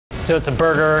So it's a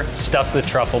burger stuffed with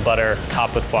truffle butter,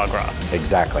 topped with foie gras.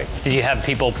 Exactly. Did you have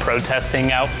people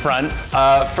protesting out front?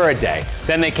 For a day.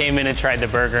 Then they came in and tried the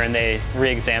burger and they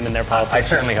re-examined their politics. I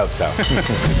certainly hope so.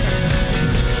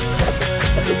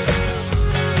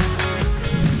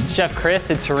 Chef Kris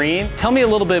at Terrine, tell me a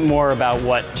little bit more about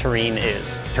what Terrine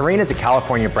is. Terrine is a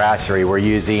California brasserie. We're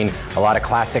using a lot of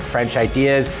classic French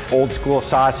ideas, old school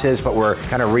sauces, but we're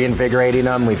kind of reinvigorating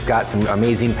them. We've got some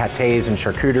amazing pâtés and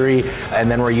charcuterie,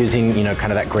 and then we're using, you know,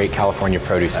 kind of that great California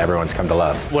produce everyone's come to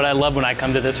love. What I love when I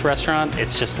come to this restaurant,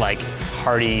 it's just like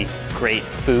hearty, great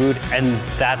food, and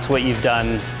that's what you've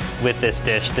done with this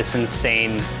dish, this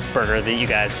insane burger that you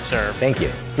guys serve. Thank you.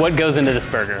 What goes into this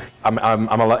burger? I'm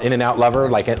an In-N-Out lover,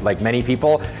 like many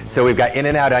people. So we've got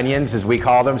In-N-Out onions, as we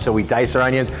call them. So we dice our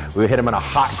onions, we hit them on a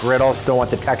hot griddle, still want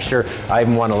the texture. I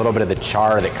even want a little bit of the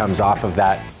char that comes off of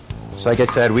that. So like I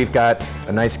said, we've got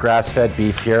a nice grass-fed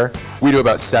beef here. We do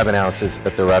about 7 ounces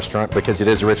at the restaurant because it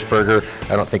is a rich burger.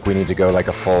 I don't think we need to go like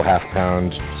a full ½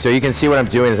 pound. So you can see what I'm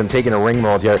doing is I'm taking a ring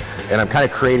mold here and I'm kind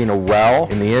of creating a well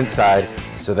in the inside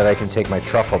so that I can take my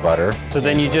truffle butter. So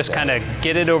then you just kind of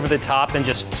get it over the top and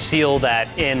just seal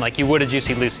that in like you would a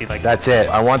Juicy Lucy. Like that's it.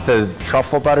 I want the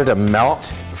truffle butter to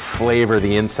melt, flavor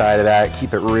the inside of that,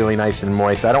 keep it really nice and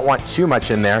moist. I don't want too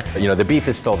much in there. You know, the beef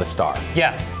is still the star.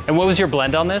 Yeah. And what was your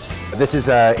blend on this? This is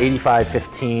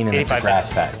 85-15 and it's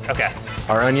grass fed. Okay.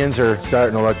 Our onions are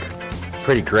starting to look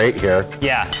pretty great here.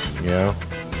 Yeah. You know?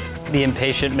 The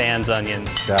impatient man's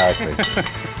onions. Exactly.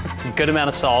 Good amount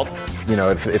of salt. You know,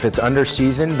 if it's under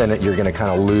seasoned, then you're gonna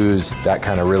kind of lose that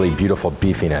kind of really beautiful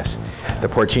beefiness. The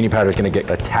porcini powder is gonna get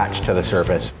attached to the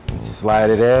surface. Slide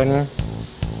it in.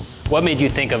 What made you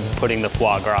think of putting the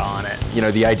foie gras on it? You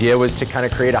know, the idea was to kind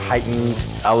of create a heightened,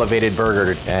 elevated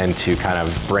burger and to kind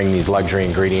of bring these luxury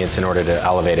ingredients in order to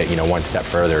elevate it, you know, one step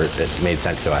further. It made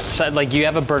sense to us. So, like, you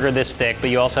have a burger this thick, but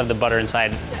you also have the butter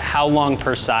inside. How long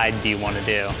per side do you want to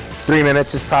do? 3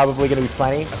 minutes is probably going to be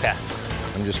plenty. Okay.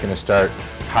 I'm just going to start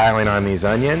piling on these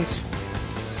onions.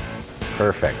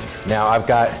 Perfect. Now I've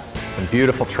got some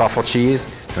beautiful truffle cheese.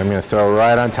 I'm gonna throw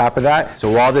right on top of that. So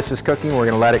while this is cooking, we're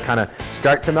gonna let it kind of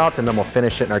start to melt and then we'll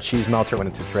finish it in our cheese melter when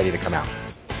it's ready to come out.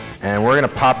 And we're gonna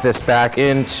pop this back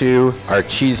into our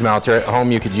cheese melter. At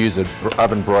home, you could use an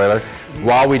oven broiler.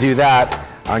 While we do that,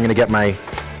 I'm gonna get my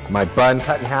bun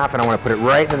cut in half and I wanna put it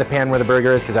right into the pan where the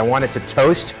burger is because I want it to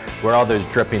toast where all those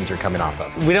drippings are coming off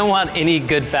of. We don't want any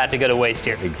good fat to go to waste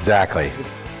here. Exactly.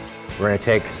 We're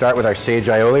gonna start with our sage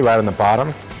aioli right on the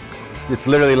bottom. It's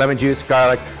literally lemon juice,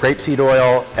 garlic, grapeseed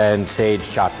oil, and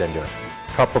sage chopped into it.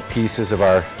 A couple pieces of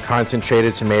our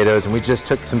concentrated tomatoes, and we just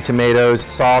took some tomatoes,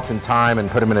 salt and thyme,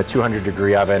 and put them in a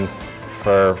 200-degree oven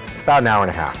for about an hour and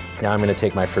a half. Now I'm gonna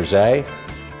take my frisee.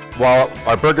 While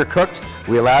our burger cooked,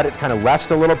 we allowed it to kind of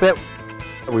rest a little bit.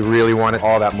 We really wanted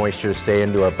all that moisture to stay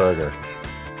into our burger.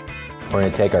 We're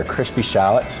gonna take our crispy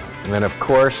shallots, and then of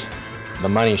course, the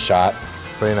money shot,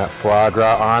 putting that foie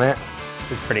gras on it.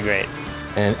 It's pretty great.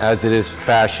 And as it is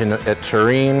fashion at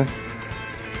Terrine,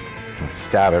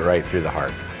 stab it right through the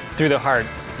heart. Through the heart.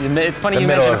 It's funny you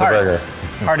mentioned heart. Burger.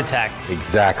 Heart attack.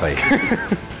 Exactly.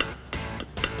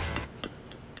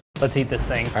 Let's eat this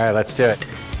thing. All right, let's do it.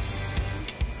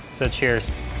 So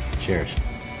cheers. Cheers.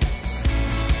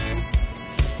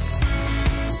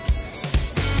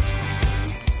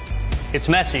 It's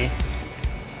messy,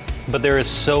 but there is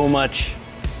so much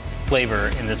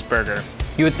flavor in this burger.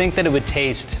 You would think that it would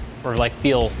taste or like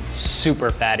feel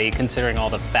super fatty considering all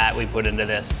the fat we put into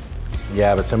this.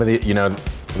 Yeah, but some of the, you know,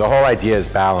 the whole idea is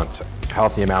balance.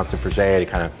 Healthy amounts of frisee to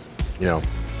kind of, you know,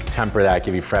 temper that,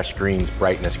 give you fresh greens,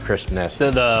 brightness, crispness. So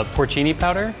the porcini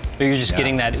powder, or you're just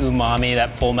getting that umami,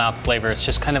 that full mouth flavor. It's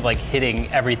just kind of like hitting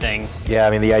everything. Yeah, I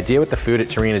mean, the idea with the food at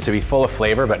Terrine is to be full of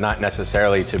flavor, but not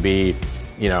necessarily to be,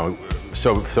 you know,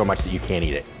 so much that you can't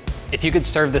eat it. If you could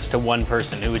serve this to one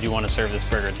person, who would you want to serve this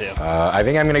burger to? I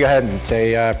think I'm going to go ahead and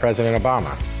say President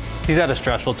Obama. He's had a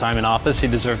stressful time in office. He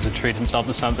deserves to treat himself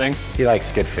to something. He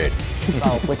likes good food.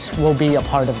 Which will be a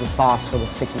part of the sauce for the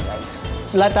sticky rice.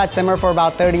 Let that simmer for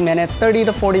about 30 minutes, 30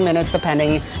 to 40 minutes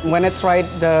depending. When it's right,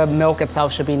 the milk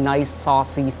itself should be nice,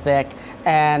 saucy, thick,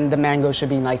 and the mango should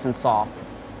be nice and soft.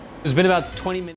 It's been about 20 minutes.